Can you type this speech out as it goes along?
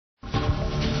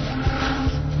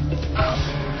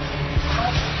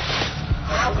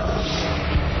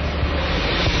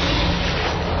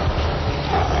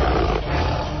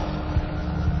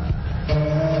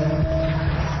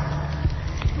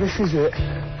this is it.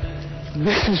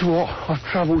 This is what I've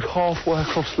travelled halfway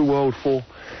across the world for,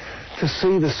 to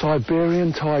see the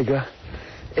Siberian tiger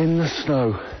in the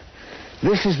snow.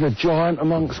 This is the giant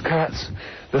amongst cats,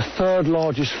 the third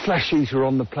largest flesh eater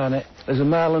on the planet. There's a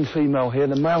male and female here.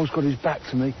 The male's got his back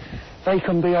to me. They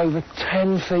can be over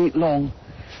 10 feet long.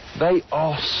 They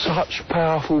are such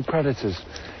powerful predators.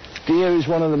 Deer is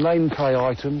one of the main prey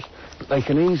items, but they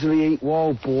can easily eat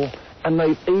wild boar, and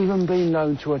they've even been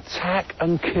known to attack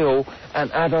and kill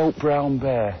an adult brown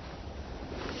bear.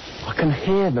 I can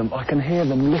hear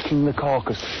them licking the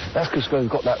carcass. That's because they've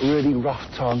got that really rough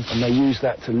tongue, and they use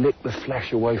that to lick the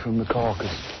flesh away from the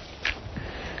carcass.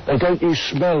 They don't use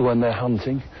smell when they're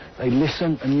hunting. They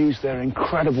listen and use their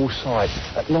incredible sight.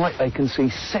 At night they can see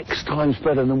 6 times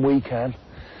better than we can.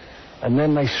 And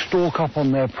then they stalk up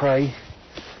on their prey,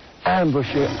 ambush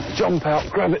it, jump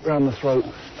out, grab it round the throat,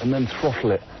 and then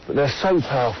throttle it. But they're so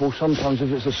powerful, sometimes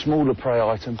if it's a smaller prey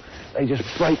item, they just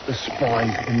break the spine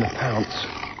in the pounce.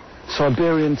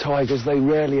 Siberian tigers, they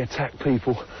rarely attack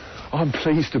people. I'm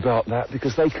pleased about that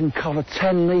because they can cover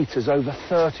 10 metres over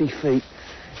 30 feet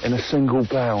in a single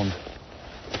bound.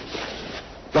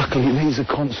 Luckily, these are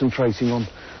concentrating on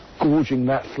gorging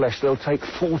that flesh. They'll take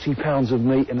 40 pounds of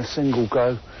meat in a single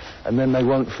go, and then they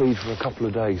won't feed for a couple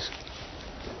of days.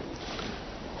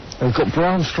 They've got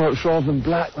brown stripes rather than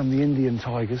black than the Indian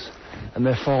tigers, and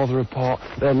they're farther apart.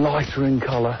 They're lighter in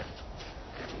colour.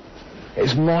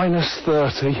 It's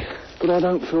 -30, but I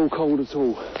don't feel cold at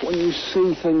all. When you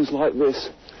see things like this,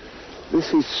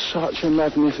 this is such a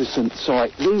magnificent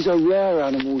sight. These are rare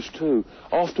animals too.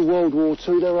 After World War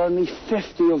II, there are only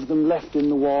 50 of them left in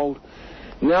the wild.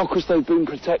 Now, because they've been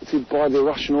protected by the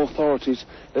Russian authorities,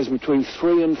 there's between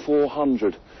 300 and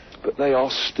 400, but they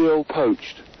are still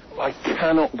poached. I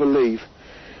cannot believe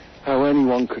how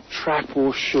anyone could trap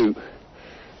or shoot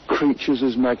creatures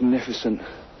as magnificent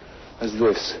as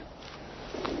this.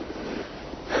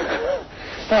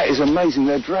 That is amazing.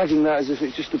 They're dragging that as if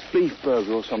it's just a beef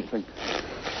burger or something.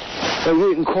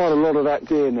 They've eaten quite a lot of that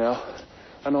deer now,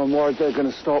 and I'm worried they're going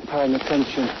to start paying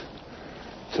attention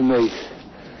to me.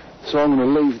 So I'm going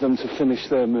to leave them to finish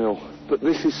their meal. But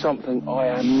this is something I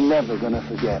am never going to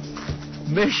forget.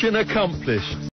 Mission accomplished.